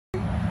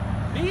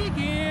Me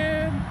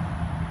again.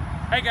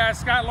 Hey guys,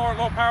 Scott Loewer,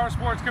 Loewer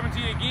Powersports coming to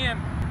you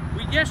again.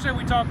 Yesterday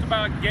we talked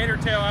about Gator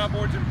tail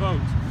outboards and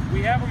boats.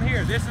 We have them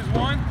here. This is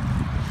one.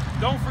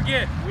 Don't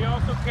forget, we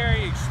also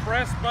carry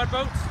Xpress mud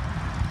boats,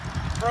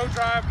 Pro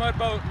Drive mud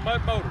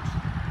motors.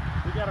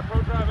 We got a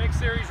Pro Drive X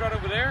Series right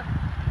over there.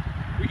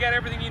 We got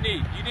everything you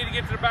need. You need to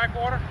get to the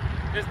backwater,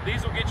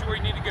 these will get you where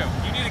you need to go.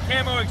 You need a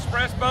camo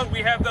Xpress boat,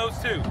 we have those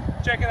too.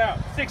 Check it out,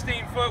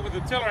 16 foot with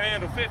a tiller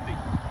handle, 50.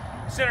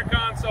 Center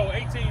console,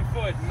 18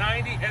 foot,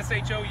 90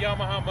 SHO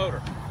Yamaha motor.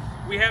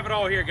 We have it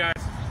all here,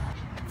 guys.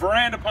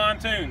 Veranda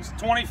pontoons,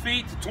 20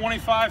 feet to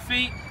 25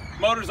 feet.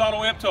 Motors all the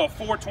way up to a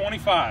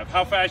 425.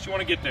 How fast you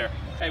want to get there?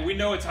 Hey, we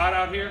know it's hot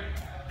out here.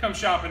 Come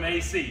shop in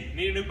AC.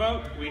 Need a new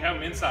boat? We have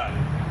them inside.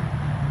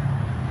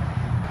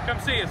 Come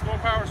see us, Loewer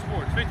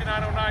Powersports,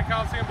 5909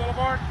 Coliseum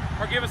Boulevard,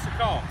 or give us a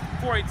call,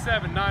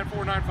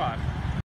 487-9495.